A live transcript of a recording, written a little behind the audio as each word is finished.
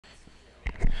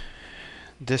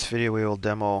In this video we will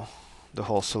demo the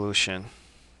whole solution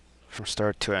from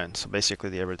start to end, so basically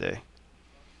the everyday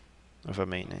of a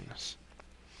maintenance.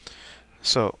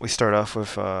 So we start off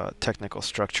with technical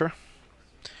structure,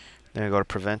 then we go to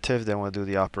preventive, then we'll do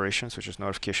the operations, which is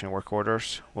notification work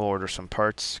orders. We'll order some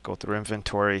parts, go through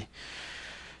inventory,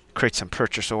 create some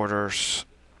purchase orders,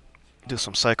 do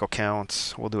some cycle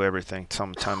counts, we'll do everything,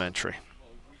 some time entry.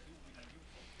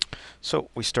 So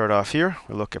we start off here,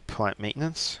 we look at plant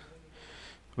maintenance.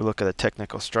 We look at the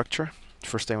technical structure.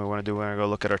 First thing we want to do, we're going to go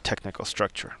look at our technical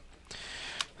structure.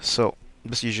 So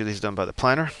this usually is done by the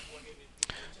planner.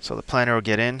 So the planner will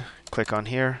get in, click on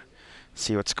here,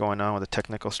 see what's going on with the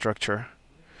technical structure,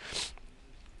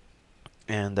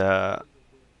 and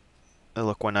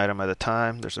look one item at a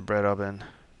time. There's a bread oven,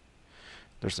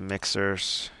 there's the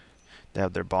mixers, they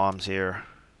have their BOMs here.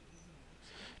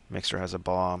 Mixer has a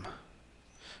BOM,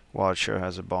 washer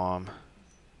has a BOM,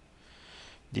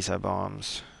 these have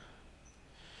BOMs,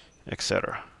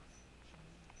 etc.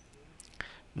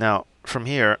 Now from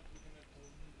here,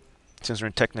 since we're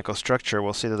in technical structure,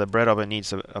 we'll see that the bread oven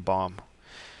needs a BOM.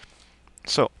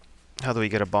 So how do we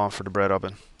get a BOM for the bread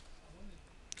oven?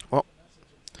 Well,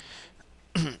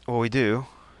 what we do,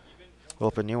 we'll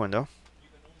open a new window.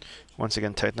 Once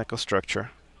again, technical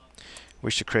structure.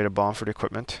 We should create a BOM for the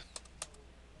equipment.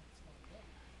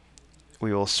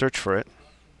 We will search for it.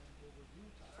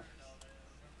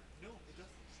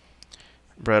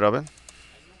 Bread oven.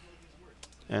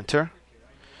 Enter.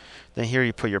 Then here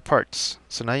you put your parts.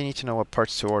 So now you need to know what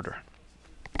parts to order.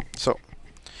 So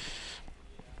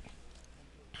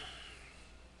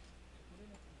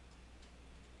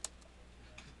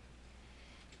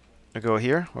we go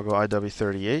here, we'll go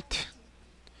IW38.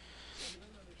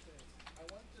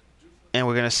 And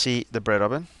we're going to see the bread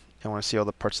oven. And we want to see all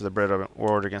the parts of the bread oven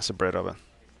ordered against the bread oven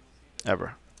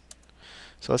ever.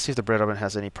 So let's see if the bread oven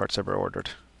has any parts ever ordered.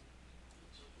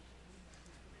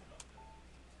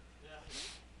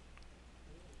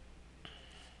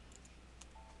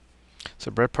 So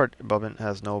bread part oven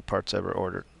has no parts ever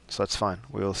ordered. So that's fine.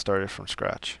 We will start it from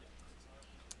scratch.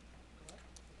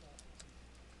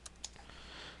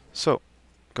 So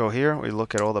go here, we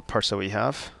look at all the parts that we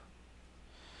have.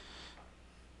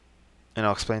 And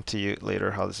I'll explain to you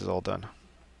later how this is all done.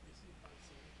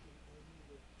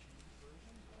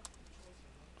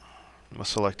 We'll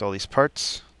select all these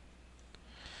parts.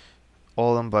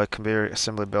 All of them by conveyor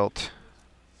assembly belt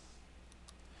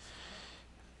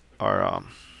are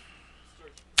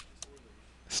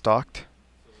stocked.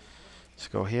 Let's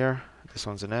go here. This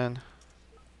one's an N.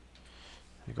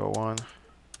 You go 1,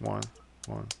 1,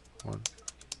 1, 1.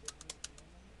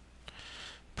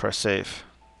 Press save.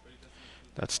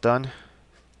 That's done.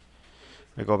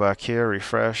 We go back here,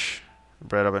 refresh.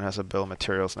 Bread oven has a bill of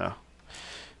materials now.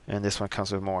 And this one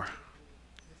comes with more.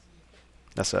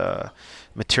 That's a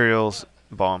materials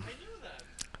BOM.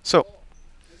 So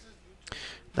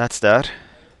that's that.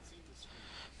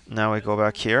 Now we go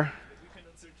back here.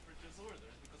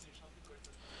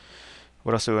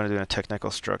 What else do we want to do in a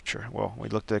technical structure? Well, we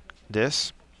looked at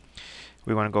this.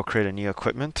 We want to go create a new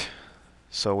equipment.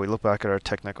 So we look back at our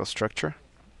technical structure.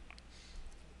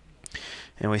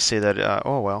 And we see that,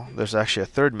 oh well, there's actually a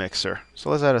third mixer.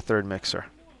 So let's add a third mixer.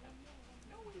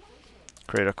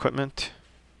 Create equipment.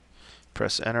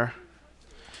 Press enter.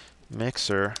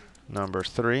 Mixer number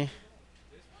 3.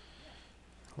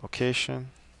 Location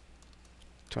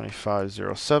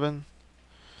 2507.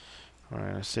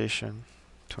 Organization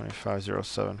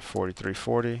 2507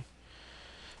 4340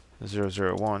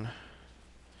 001.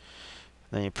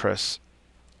 Then you press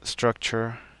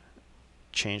structure,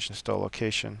 change install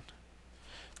location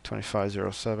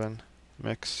 2507,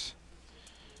 mix,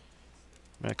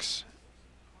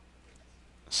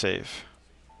 save.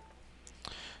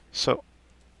 So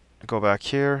go back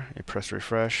here, you press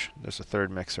refresh, there's a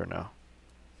third mixer now.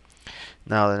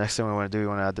 Now the next thing we want to do, we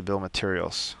want to add the bill of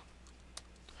materials.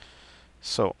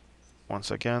 So once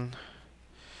again,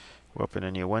 we open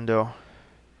a new window,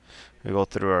 we go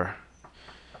through our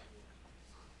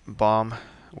BOM,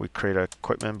 we create an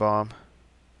equipment BOM,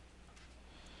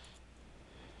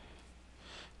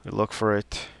 we look for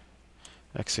it,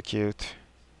 execute,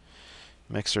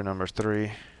 mixer number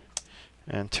 3,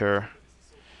 enter,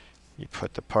 you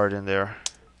put the part in there,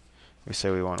 we say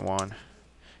we want 1,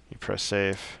 you press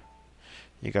save,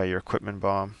 you got your equipment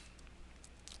BOM.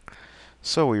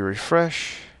 So we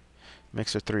refresh,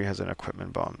 mixer 3 has an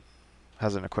equipment BOM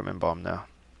now.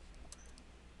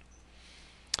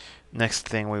 Next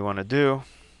thing we want to do,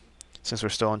 since we're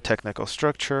still in technical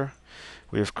structure,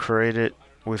 we've created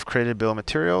bill of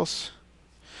materials,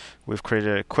 we've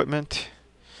created equipment,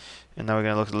 And now we're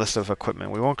going to look at the list of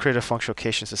equipment. We won't create a functional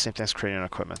location. It's the same thing as creating an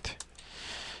equipment.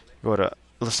 Go to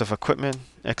list of equipment,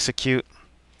 execute.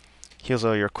 Here's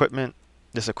all your equipment.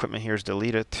 This equipment here is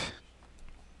deleted.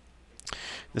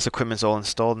 This equipment's all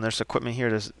installed, and there's equipment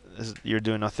here you're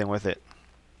doing nothing with it.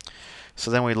 So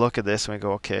then we look at this and we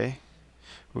go, okay,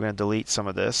 we're going to delete some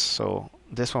of this. So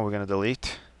this one we're going to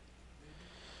delete.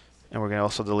 And we're going to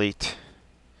also delete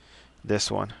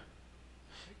this one.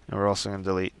 And we're also going to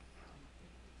delete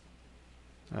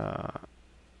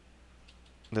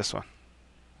this one.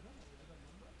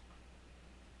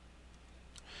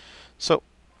 So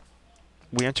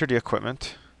we enter the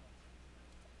equipment.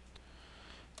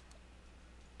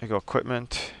 I go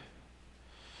equipment,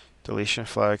 deletion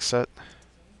flag set,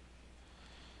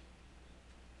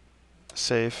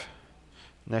 save.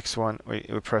 Next one, we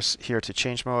press here to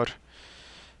change mode,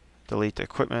 delete the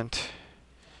equipment,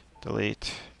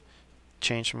 delete,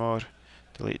 change mode,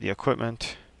 delete the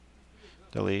equipment,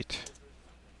 delete.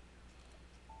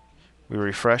 We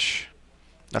refresh.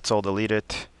 That's all deleted.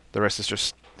 The rest is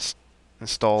just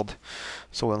installed.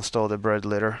 So we'll install the bread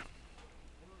litter.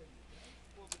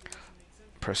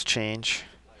 Press change,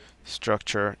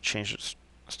 structure, change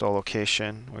install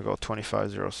location. We go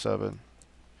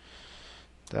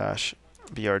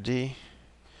 2507-BRD.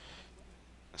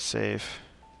 Save.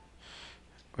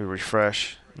 We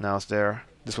refresh. Now it's there.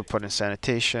 This will put in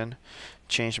sanitation.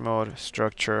 Change mode,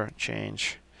 structure,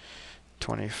 change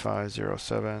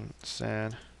 2507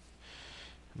 san.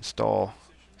 Install,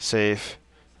 save,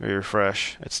 we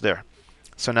refresh. It's there.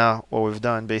 So now what we've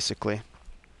done basically,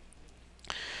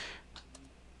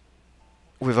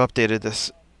 we've updated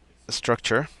this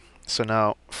structure. So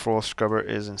now full scrubber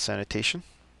is in sanitation.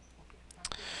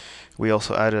 We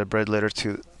also added a bread litter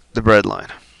to the bread line.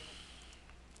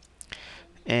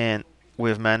 And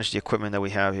we've managed the equipment that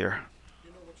we have here.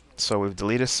 So we've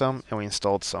deleted some and we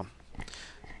installed some.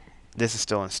 This is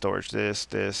still in storage. This,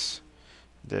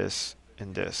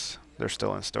 and this. They're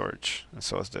still in storage. And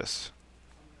so is this.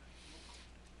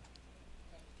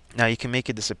 Now you can make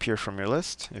it disappear from your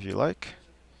list if you like.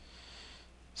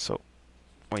 So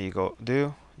what you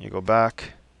do, you go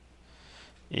back.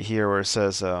 You hear where it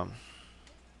says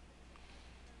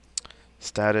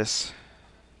status.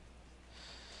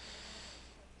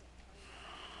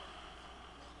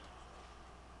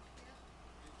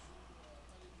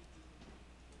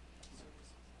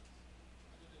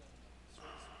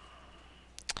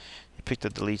 You pick the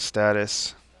delete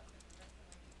status.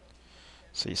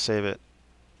 So you save it,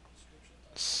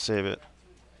 save it,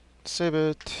 save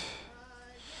it,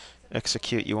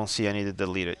 execute. You won't see any to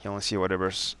delete it. You only see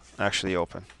whatever's actually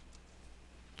open.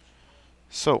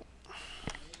 So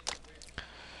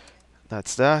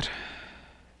that's that.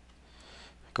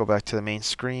 Go back to the main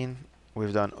screen.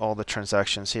 We've done all the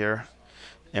transactions here,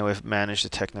 and we've managed the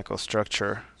technical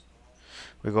structure.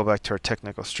 We go back to our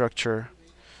technical structure.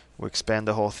 We expand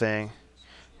the whole thing.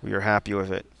 We are happy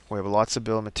with it. We have lots of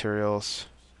bill of materials.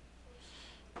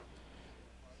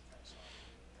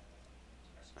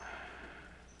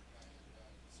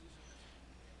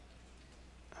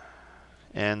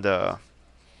 And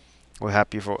we're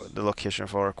happy for the location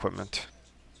for our equipment.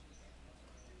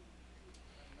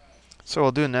 So what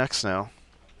we'll do next now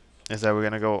is that we're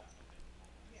going to go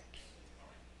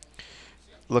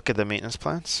look at the maintenance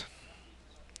plans.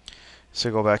 So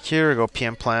go back here, go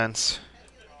PM plans.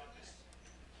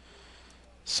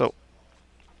 So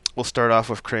we'll start off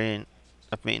with creating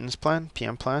a maintenance plan,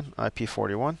 PM plan,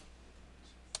 IP41.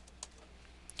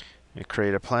 You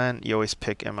create a plan. You always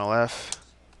pick MLF.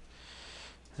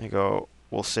 You go,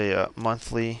 we'll say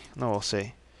monthly, no, we'll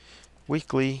say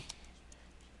weekly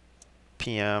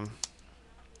PM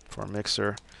for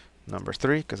mixer number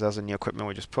 3, because that's the new equipment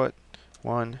we just put.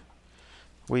 1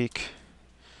 week.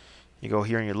 You go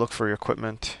here and you look for your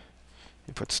equipment.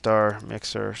 You put star,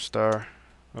 mixer, star,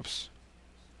 oops,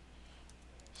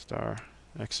 star,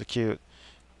 execute,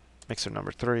 mixer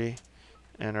number 3,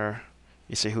 enter.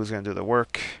 You say who's going to do the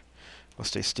work. We'll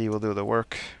say Steve will do the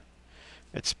work.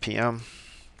 It's PM.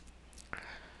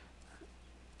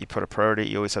 You put a priority.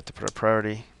 You always have to put a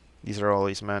priority. These are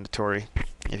always mandatory.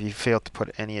 If you fail to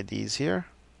put any of these here,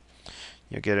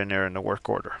 you'll get in there in the work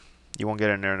order. You won't get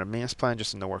in there in the maintenance plan,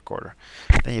 just in the work order.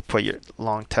 Then you put your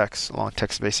long text. Long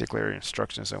text basically are your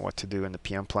instructions on what to do in the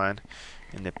PM plan,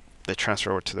 and they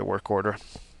transfer over to the work order.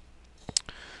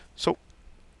 So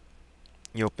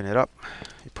you open it up.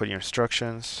 You put your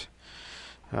instructions.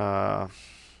 Oil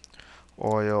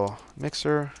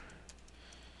mixer,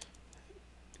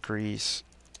 grease,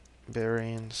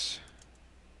 bearings,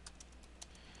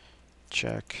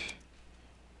 check,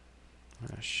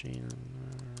 machinery,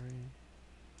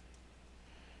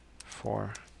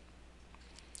 4,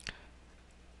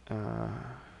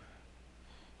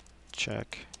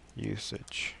 check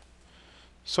usage.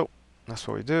 So that's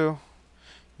what we do.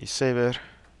 You save it.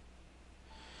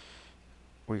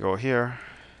 We go here.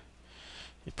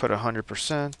 You put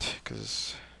 100%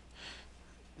 because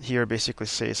here basically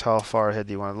says how far ahead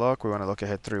do you want to look. We want to look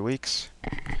ahead 3 weeks.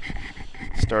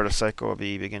 Start of cycle will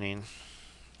be beginning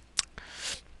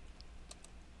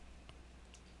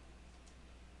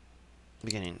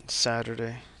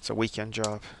Saturday. It's a weekend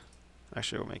job.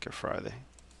 Actually, we'll make it Friday.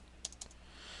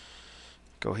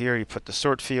 Go here, you put the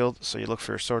sort field. So you look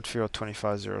for your sort field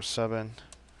 2507.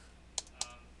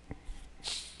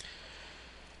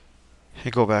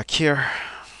 You go back here.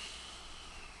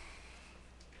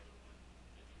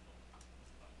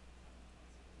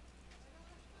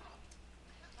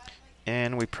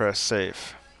 And we press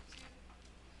save.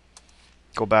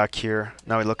 Go back here.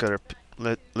 Now we look at our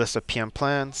list of PM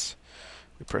plans.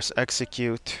 We press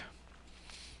execute.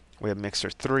 We have mixer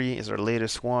 3 is our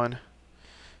latest one.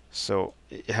 So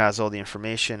it has all the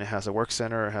information. It has a work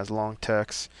center. It has long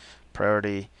text,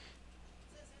 priority,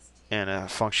 and a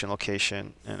function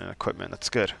location and an equipment. That's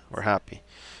good. We're happy.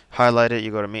 Highlight it.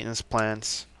 You go to maintenance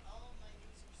plans.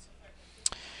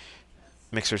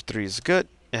 Mixer 3 is good.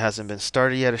 It hasn't been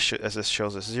started yet as it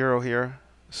shows us 0 here.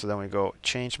 So then we go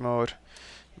change mode,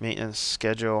 maintenance,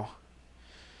 schedule.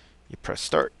 You press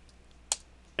start,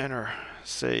 enter,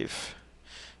 save.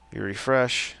 You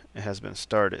refresh. It has been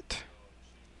started.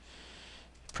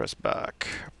 Press back,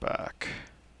 back,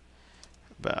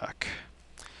 back.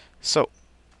 So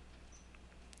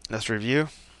let's review.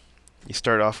 You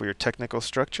start off with your technical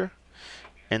structure,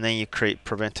 and then you create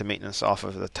preventive maintenance off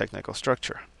of the technical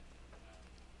structure.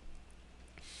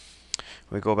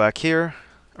 We go back here.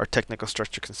 Our technical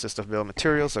structure consists of bill of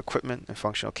materials, equipment, and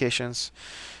function locations.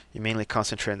 You mainly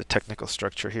concentrate on the technical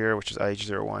structure here, which is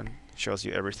IH01. It shows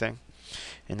you everything.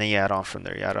 And then you add on from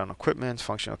there. You add on equipment,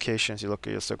 function locations. You look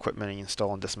at your equipment and you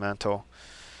install and dismantle.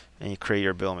 And you create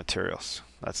your bill of materials.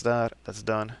 That's that. That's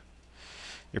done.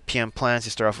 Your PM plans,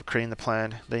 you start off with creating the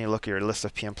plan. Then you look at your list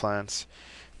of PM plans.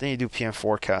 Then you do PM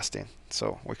forecasting.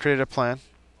 So we created a plan.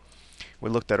 We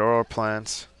looked at all our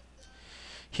plans.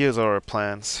 Here's all our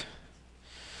plans.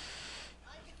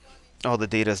 All the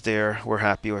data is there. We're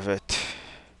happy with it.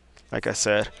 Like I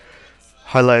said,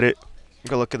 highlight it.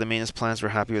 Go look at the maintenance plans. We're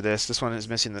happy with this. This one is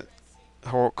missing the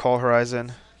call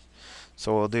horizon.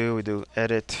 So what we do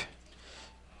edit.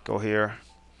 Go here.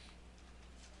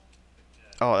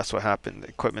 Oh, that's what happened. The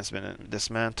equipment's been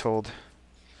dismantled.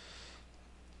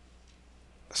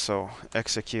 So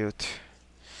execute.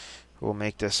 We'll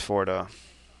make this for the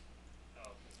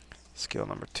skill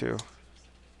number 2.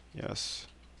 Yes.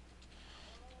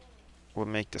 We'll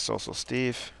make this also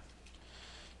Steve.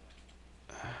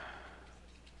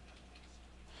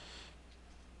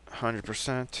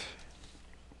 %.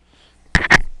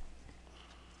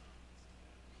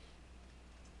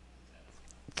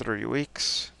 Three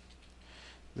weeks.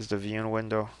 This is the viewing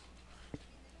window.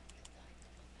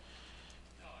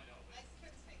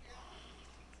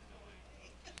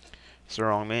 It's the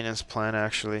wrong maintenance plan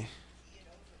actually.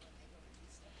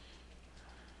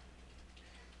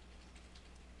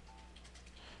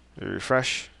 We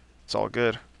refresh. It's all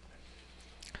good.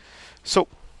 So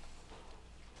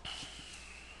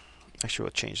actually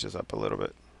we'll change this up a little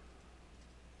bit.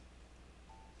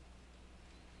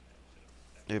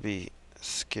 It'll be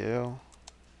scale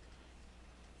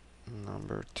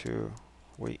number 2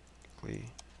 weekly.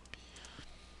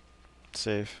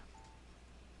 Save.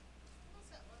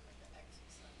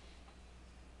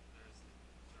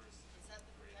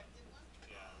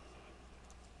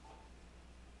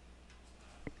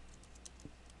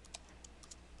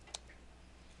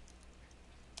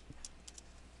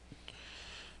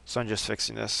 So I'm just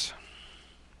fixing this.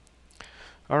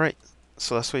 Alright,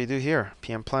 so that's what you do here.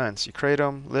 PM plans. You create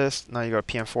them, list. Now you go to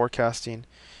PM forecasting.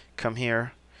 Come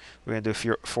here. We're going to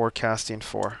do forecasting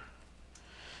for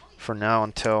now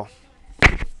until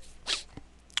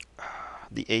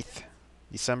the 8th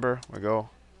December. We go.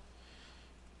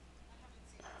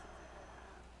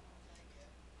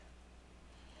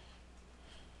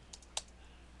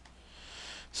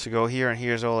 So go here, and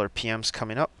here's all our PMs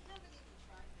coming up.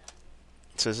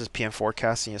 So this is PM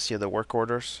forecasting. You'll see the work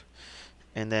orders.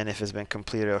 And then if it's been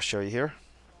completed, I'll show you here.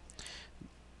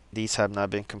 These have not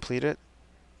been completed.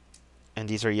 And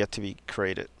these are yet to be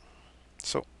created.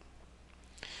 So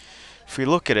if we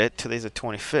look at it, today's the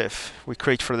 25th. We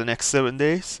create for the next 7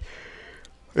 days.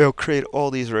 It'll create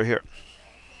all these right here.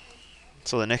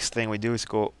 So the next thing we do is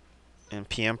go in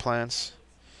PM plans.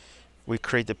 We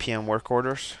create the PM work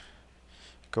orders.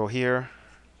 Go here.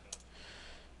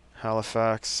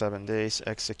 Halifax, 7 days,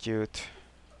 execute.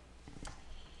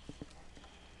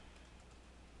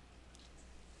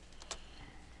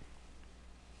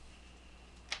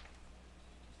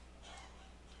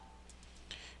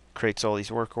 creates all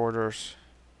these work orders.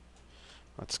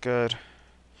 That's good.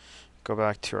 Go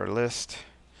back to our list.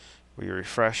 We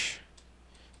refresh.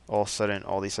 All of a sudden,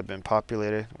 all these have been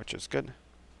populated, which is good.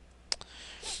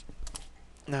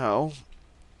 Now,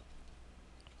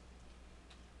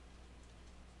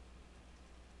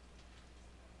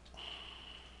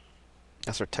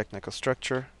 that's our technical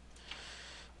structure.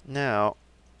 Now,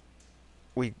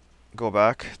 we go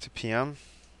back to PM.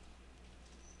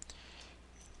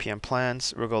 PM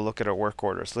plans. We're going to look at our work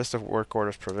orders. List of work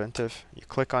orders preventive. You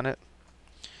click on it.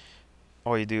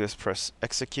 All you do is press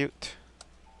execute.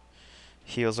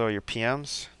 Heals all your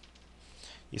PMs.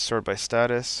 You sort by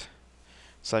status.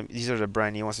 So these are the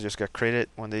brand new ones that just got created.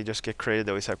 When they just get created,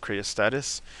 they always have created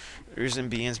status. The reason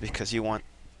being is because you want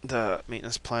the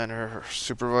maintenance planner or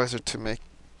supervisor to make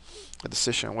a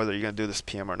decision on whether you're going to do this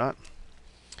PM or not.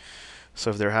 So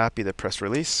if they're happy, they press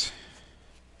release.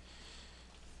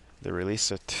 They release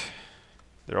it.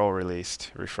 They're all released.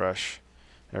 Refresh.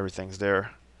 Everything's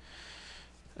there.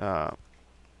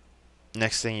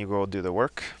 Next thing, you go do the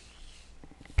work.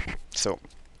 So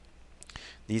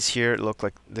these here look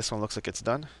like, this one looks like it's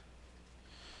done.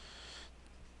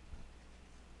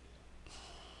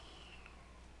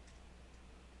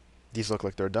 These look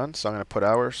like they're done, so I'm going to put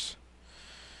hours.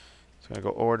 So I'm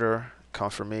going to go order,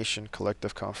 confirmation,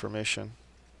 collective confirmation.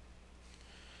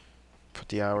 Put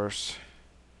the hours.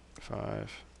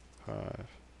 5, 5,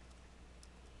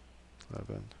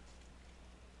 11.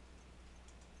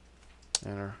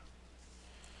 Enter.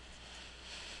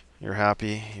 You're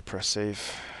happy, you press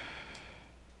save.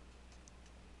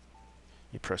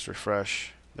 You press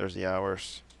refresh. There's the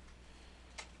hours.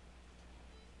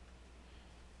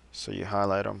 So you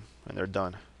highlight them and they're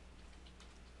done.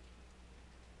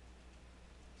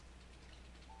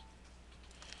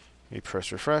 You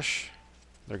press refresh.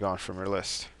 They're gone from your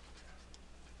list.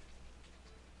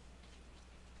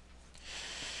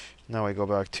 Now we go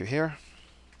back to here.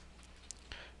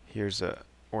 Here's the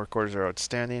work orders are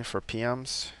outstanding for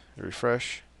PMs.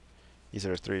 Refresh. These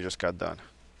are the 3 just got done.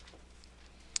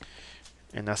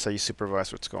 And that's how you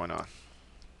supervise what's going on.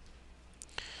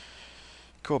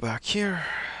 Go back here.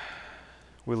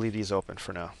 We'll leave these open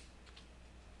for now.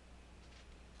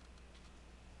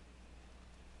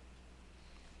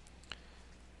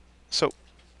 So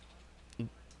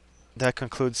that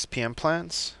concludes PM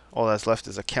plans. All that's left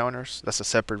is the counters. That's a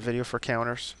separate video for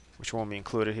counters, which won't be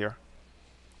included here.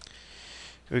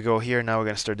 We go here, now we're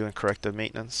going to start doing corrective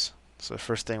maintenance. So the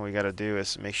first thing we got to do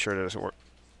is make sure there's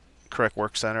correct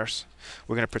work centers.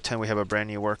 We're going to pretend we have a brand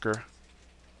new worker.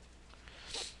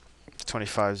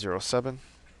 2507.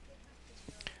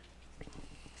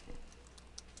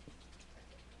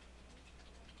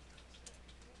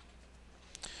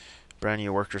 Brand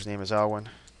new worker's name is Alwyn.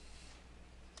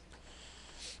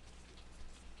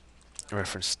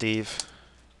 Reference Steve.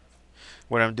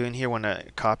 What I'm doing here when I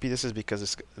copy this is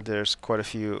because there's quite a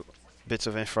few bits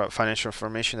of financial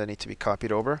information that need to be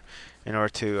copied over in order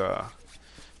to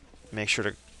make sure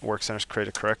the work center is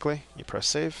created correctly. You press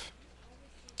save.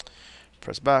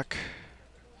 Press back.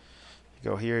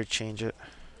 You go here, change it.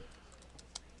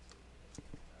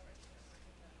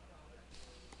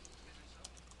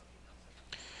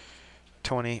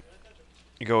 You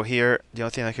go here. The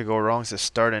only thing that could go wrong is the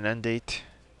start and end date.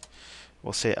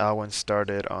 We'll say Alwyn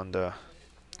started on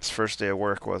his first day of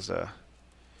work was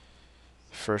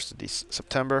 1st of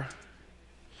September.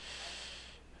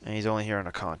 And he's only here on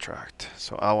a contract.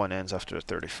 So Alwyn ends after the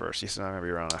 31st. He's not going to be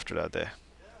around after that day.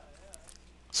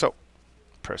 So,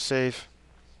 press save.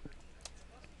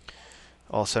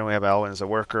 All of a sudden we have Alwyn as a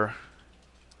worker.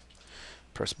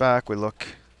 Press back, we look.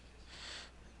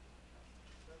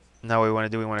 Now what we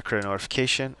want to create a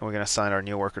notification, and we're going to assign our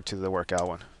new worker to the work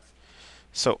Alwyn.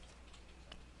 So,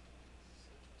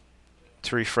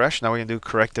 to refresh, now we're going to do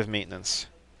corrective maintenance.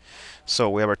 So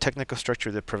we have our technical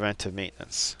structure, the preventive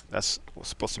maintenance. That's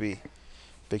supposed to be a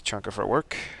big chunk of our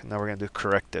work. Now we're going to do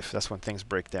corrective. That's when things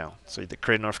break down. So you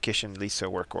create a notification, leads to a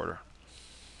work order.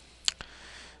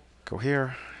 Go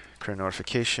here, create a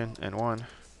notification, and one.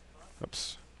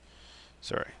 Oops,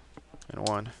 sorry, and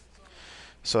one.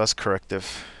 So that's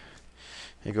corrective.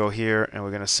 You go here, and we're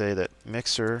going to say that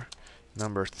mixer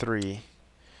number 3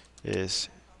 is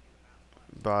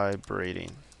vibrating.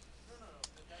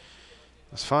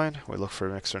 That's fine. We look for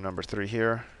mixer number 3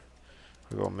 here.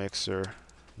 We go mixer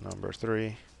number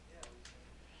 3.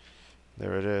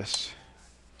 There it is.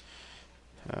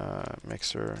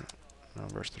 Mixer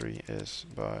number 3 is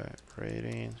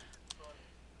vibrating.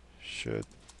 Should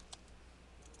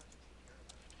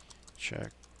check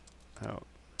out.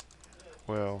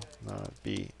 Will not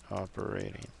be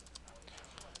operating.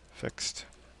 Fixed.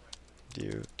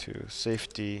 due to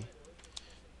safety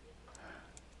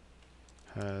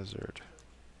hazard.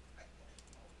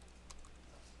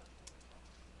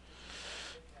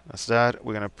 That's that.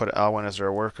 We're going to put L1 as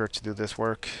our worker to do this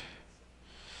work.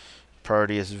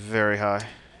 Priority is very high.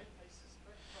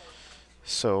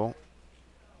 So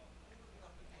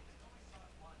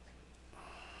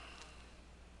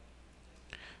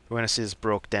we're going to see this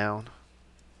broke down.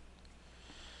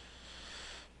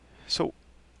 So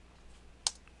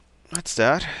that's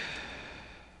that.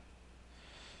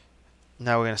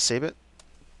 Now we're going to save it.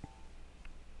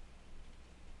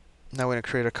 Now we're going to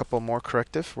create a couple more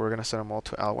corrective. We're going to set them all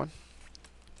to L1.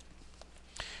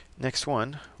 Next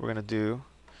one, we're going to do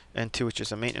N2, which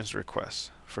is a maintenance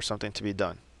request for something to be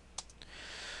done.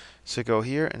 So go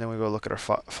here, and then we go look at our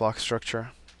flock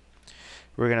structure.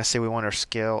 We're going to say we want our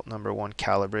scale number 1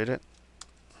 calibrated.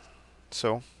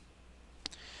 So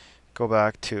go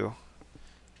back to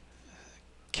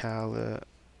calibrate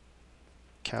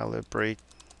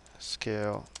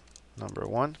scale number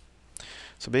 1.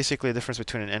 So basically the difference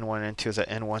between an N1 and N2 is that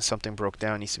N1, something broke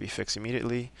down, needs to be fixed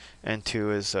immediately.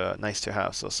 N2 is nice to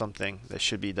have, so something that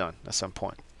should be done at some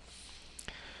point.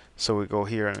 So we go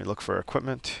here and we look for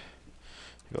equipment.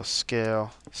 We go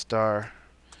scale, star.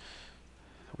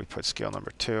 We put scale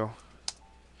number 2.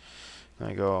 Then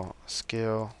I go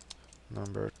scale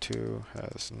number 2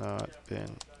 has not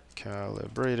been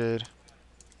calibrated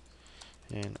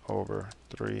in over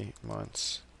 3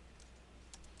 months.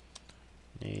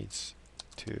 Needs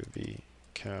to be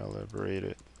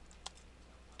calibrated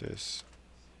this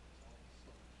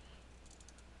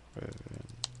within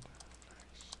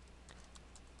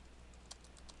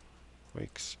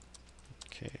weeks in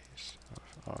case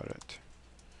of audit.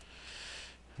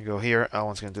 You go here,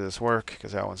 L1's going to do this work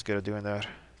because L1's good at doing that.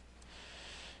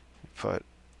 Put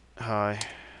high,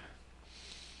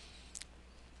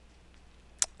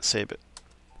 save it.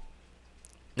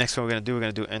 Next one we're going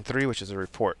to do N3, which is a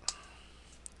report.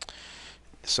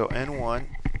 So N1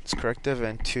 is corrective,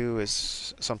 N2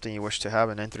 is something you wish to have,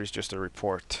 and N3 is just a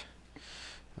report.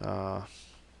 Here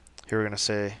we're going to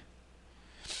say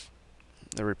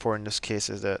the report in this case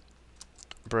is that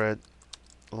bread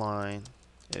line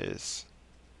is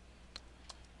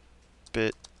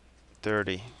bit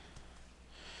dirty.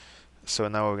 So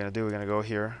now what we're going to do, we're going to go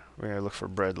here, we're going to look for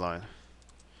bread line.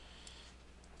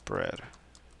 Bread.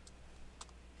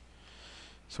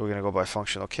 So we're going to go by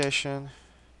function location.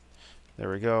 There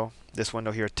we go. This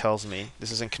window here tells me,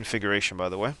 this is in configuration by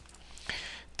the way,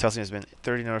 tells me there's been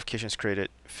 30 notifications created,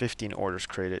 15 orders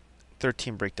created,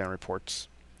 13 breakdown reports,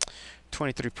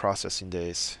 23 processing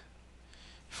days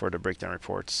for the breakdown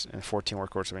reports, and 14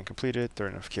 work orders have been completed,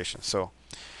 30 notifications. So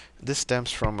this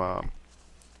stems from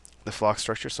the flock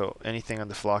structure, so anything on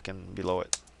the flock and below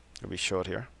it will be showed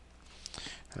here.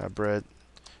 Bread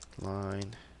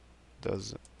line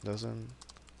doesn't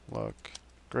look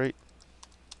great.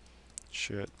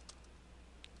 Should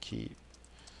keep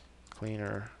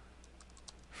cleaner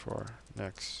for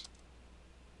next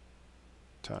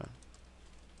time.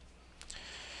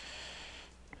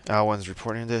 L1's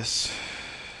reporting this.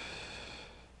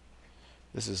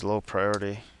 This is low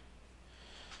priority.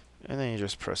 And then you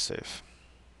just press save.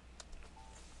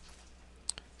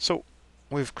 So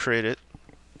we've created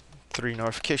 3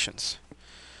 notifications.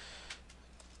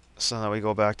 So now we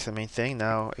go back to the main thing.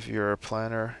 Now if you're a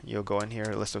planner, you'll go in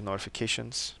here, a list of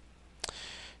notifications.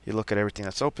 You look at everything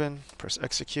that's open, press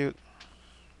execute,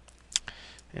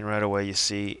 and right away you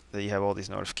see that you have all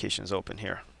these notifications open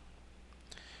here.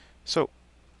 So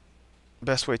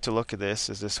best way to look at this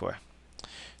is this way.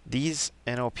 These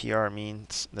NOPR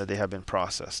means that they have been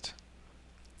processed.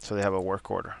 So they have a work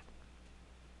order.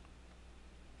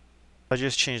 I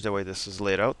just changed the way this is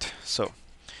laid out. So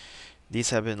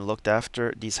these have been looked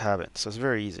after, these haven't. So it's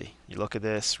very easy. You look at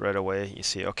this right away, you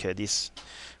see, okay, these,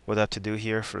 what I have to do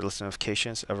here for the list of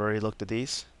notifications, I've already looked at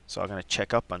these, so I'm going to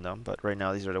check up on them, but right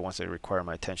now these are the ones that require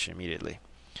my attention immediately.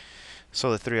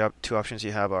 So the two options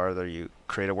you have are either you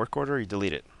create a work order or you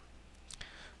delete it.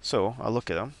 So I'll look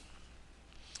at them.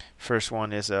 First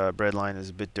one is bread line is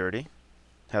a bit dirty,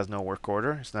 has no work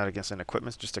order, it's not against an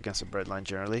equipment, it's just against a bread line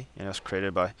generally, and it was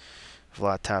created by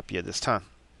Vlad Tapia this time.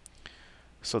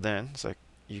 So then, it's like,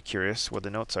 you're curious what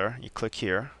the notes are. You click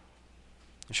here.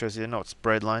 It shows you the notes.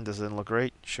 Bread line doesn't look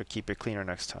great. Should keep it cleaner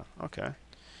next time. Okay.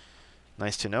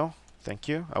 Nice to know. Thank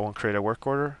you. I won't create a work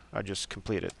order. I just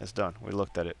complete it. It's done. We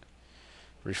looked at it.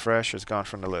 Refresh. It's gone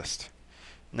from the list.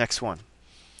 Next one.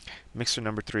 Mixer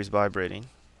number 3 is vibrating.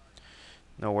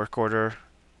 No work order.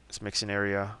 It's mixing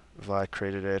area. Vlad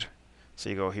created it.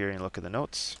 So you go here and look at the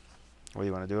notes. What do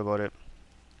you want to do about it?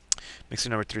 Mixer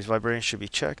number 3's vibrating should be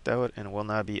checked out and will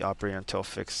not be operating until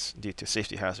fixed due to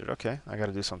safety hazard. Okay, I got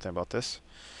to do something about this.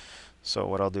 So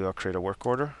what I'll do, I'll create a work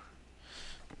order.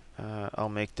 I'll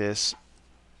make this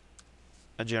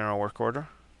a general work order,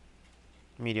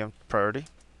 medium priority,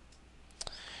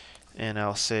 and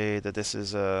I'll say that this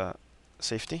is a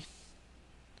safety,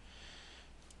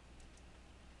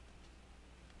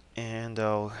 and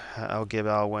I'll give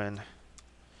Alwyn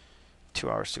 2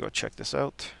 hours to go check this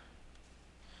out,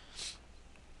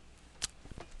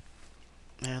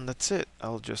 and that's it.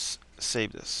 I'll just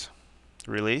save this,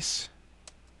 release,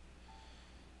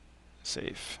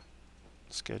 save,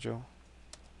 schedule,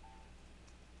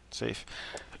 save.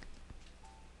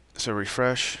 So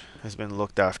refresh has been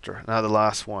looked after. Now the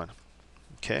last one.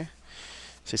 Okay, it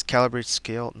says calibrate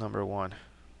scale number 1.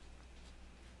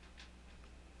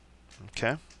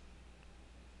 Okay,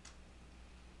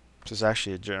 this is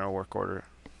actually a general work order.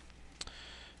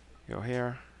 Go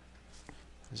here,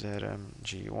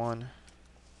 ZMG1,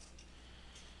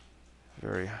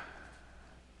 very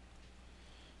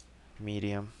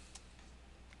medium.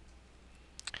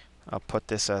 I'll put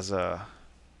this as a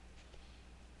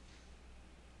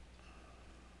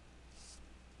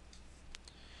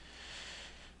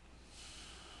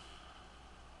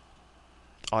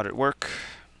audit work.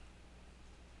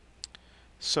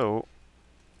 So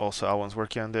also Alwyn's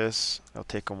working on this. It'll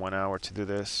take him 1 hour to do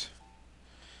this.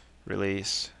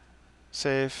 Release,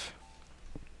 save.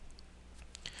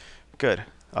 Good.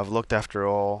 I've looked after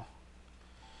all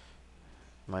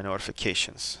my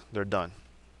notifications. They're done.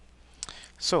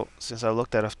 So since I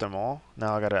looked at them all,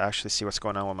 now I got to actually see what's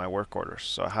going on with my work orders.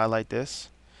 So I highlight this,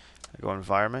 I go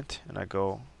environment, and I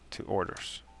go to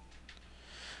orders.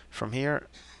 From here,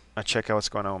 I check out what's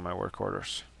going on with my work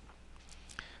orders.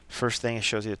 First thing, it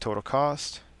shows you the total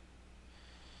cost,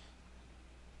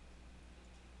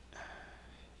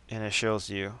 and it shows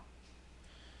you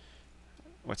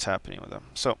what's happening with them.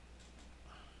 So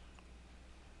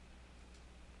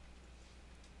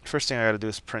first thing I got to do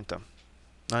is print them.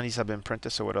 None of these have been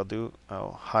printed, so what I'll do,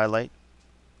 I'll highlight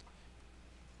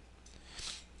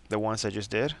the ones I just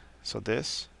did. So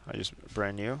this, I just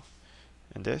brand new,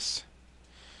 and this.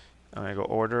 I'm going to go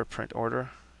order, print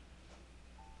order.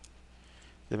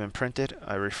 They've been printed.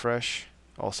 I refresh.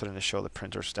 All of a sudden, they show the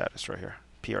printer status right here,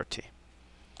 PRT.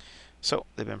 So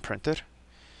they've been printed.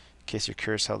 In case you're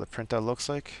curious how the printout looks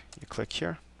like, you click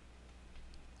here.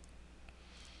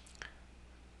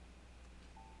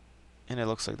 And it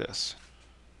looks like this.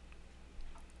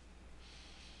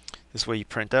 This way you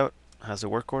print out. It has the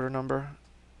work order number.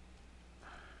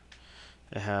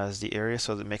 It has the area,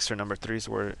 so the mixer number 3 is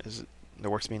where the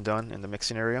work's being done in the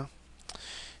mixing area.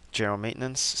 General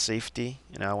maintenance, safety,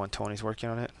 and now when Tony's working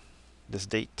on it, this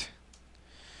date.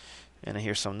 And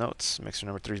here's some notes. Mixer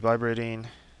number 3 is vibrating.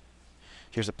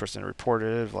 Here's the person who reported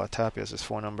it. Vlad Tapia has his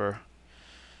phone number.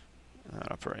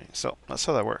 Not operating. So that's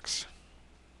how that works.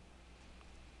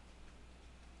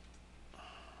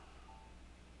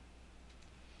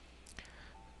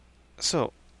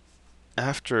 So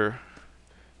after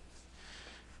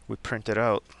we print it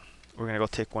out, we're going to go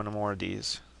take one more of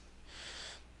these,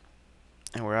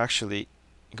 and we're actually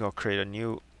going to create a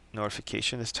new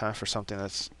notification this time for something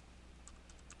that's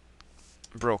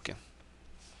broken.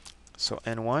 So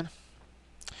N1,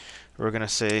 we're going to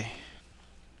say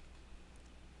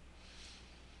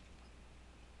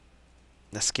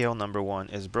the scale number 1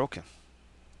 is broken.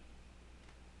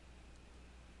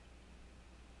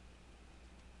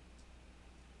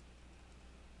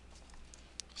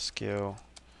 Scale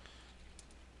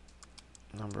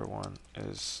number 1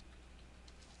 is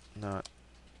not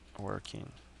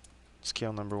working.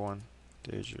 Scale number 1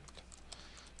 digit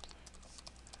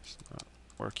is not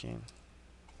working.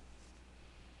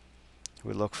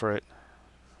 We look for it.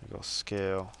 We go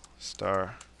scale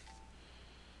star.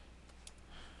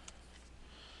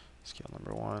 Scale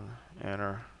number 1.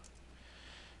 Enter.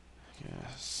 Yeah,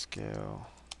 scale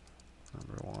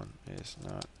number 1 is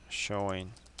not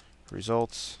showing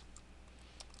results.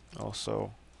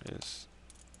 Also is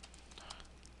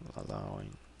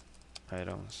allowing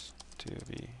items to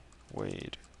be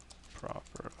weighed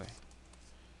properly.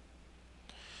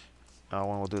 Now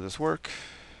when we'll do this work,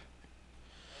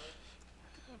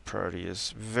 priority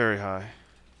is very high.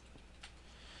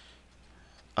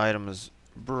 Item is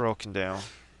broken down.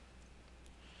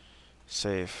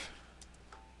 Save.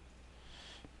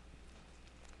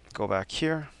 Go back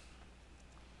here.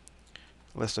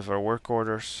 List of our work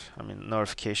orders,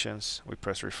 notifications. We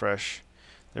press refresh.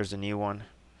 There's a new one.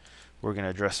 We're going to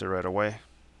address it right away.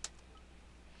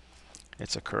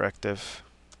 It's a corrective.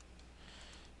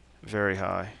 Very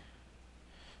high.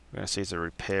 We're going to say it's a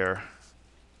repair.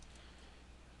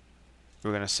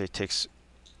 we're going to say takes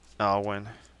Alwyn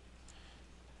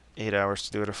 8 hours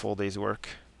to do it, a full day's work.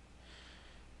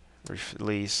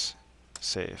 Release,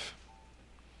 save.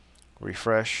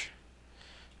 Refresh,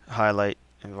 highlight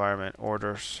environment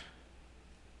orders.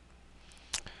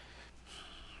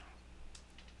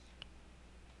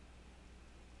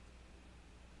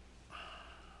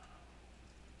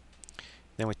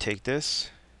 Then we take this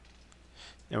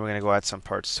and we're going to go add some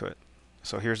parts to it.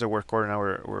 So here's the work order. Now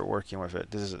we're working with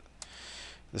it. This is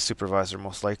the supervisor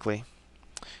most likely.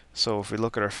 So if we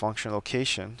look at our function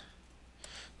location,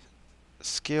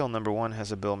 scale number 1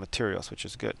 has a bill of materials, which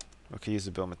is good. We can use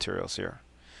the bill of materials here.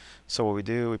 So what we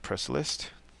do, we press list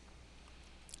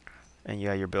and you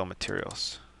add your bill of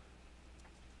materials.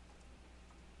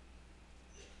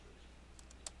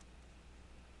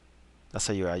 That's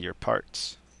how you add your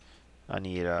parts. I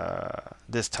need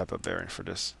this type of bearing for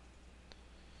this.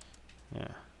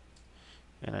 Yeah.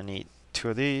 And I need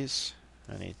 2 of these.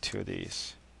 I need 2 of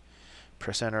these.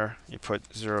 Press enter. You put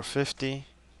 0.50.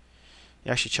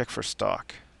 You actually check for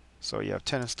stock. So you have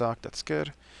 10 in stock. That's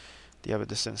good. Do you have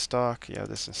this in stock? You have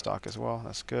this in stock as well.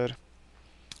 That's good.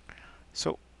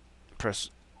 So press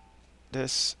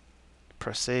this.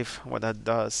 Press save. What that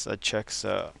does, that checks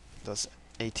does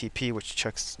ATP, which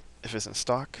checks if it's in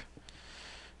stock.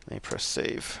 Then you press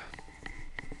save.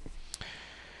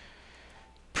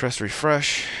 Press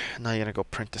refresh. Now you're gonna go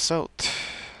print this out.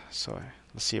 So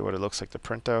let's see what it looks like to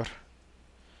print out.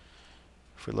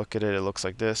 If we look at it, it looks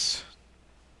like this.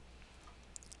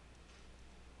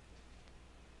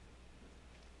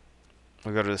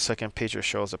 We go to the second page, it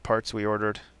shows the parts we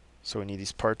ordered. So we need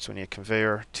these parts. We need a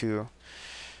conveyor, 2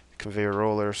 conveyor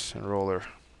rollers, and roller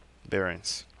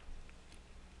bearings.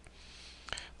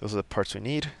 Those are the parts we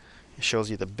need. It shows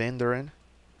you the bin they're in.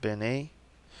 Bin A,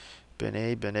 bin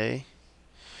A, bin A.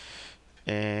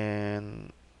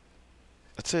 And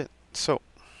that's it. So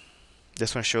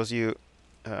this one shows you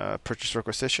purchase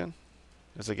requisition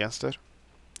is against it.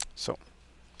 So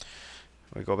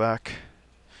we go back.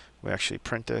 We actually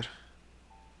print it.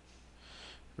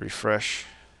 Refresh.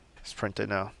 It's printed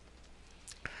now.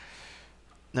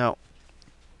 Now,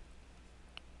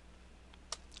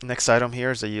 next item here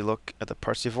is that you look at the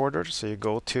parts you've ordered. So you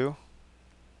go to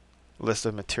list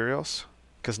of materials,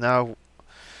 because now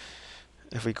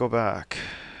if we go back,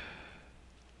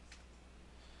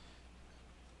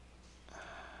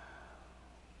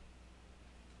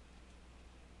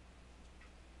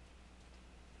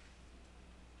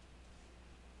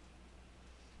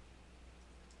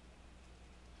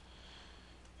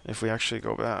 if we actually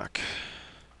go back,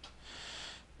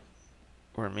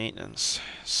 we're in maintenance.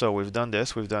 So we've done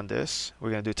this, we've done this.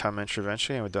 We're going to do time entry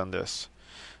eventually, and we've done this.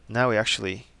 Now we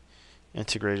actually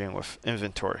integrating with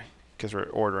inventory because we're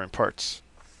ordering parts.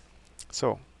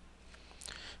 So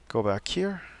go back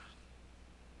here.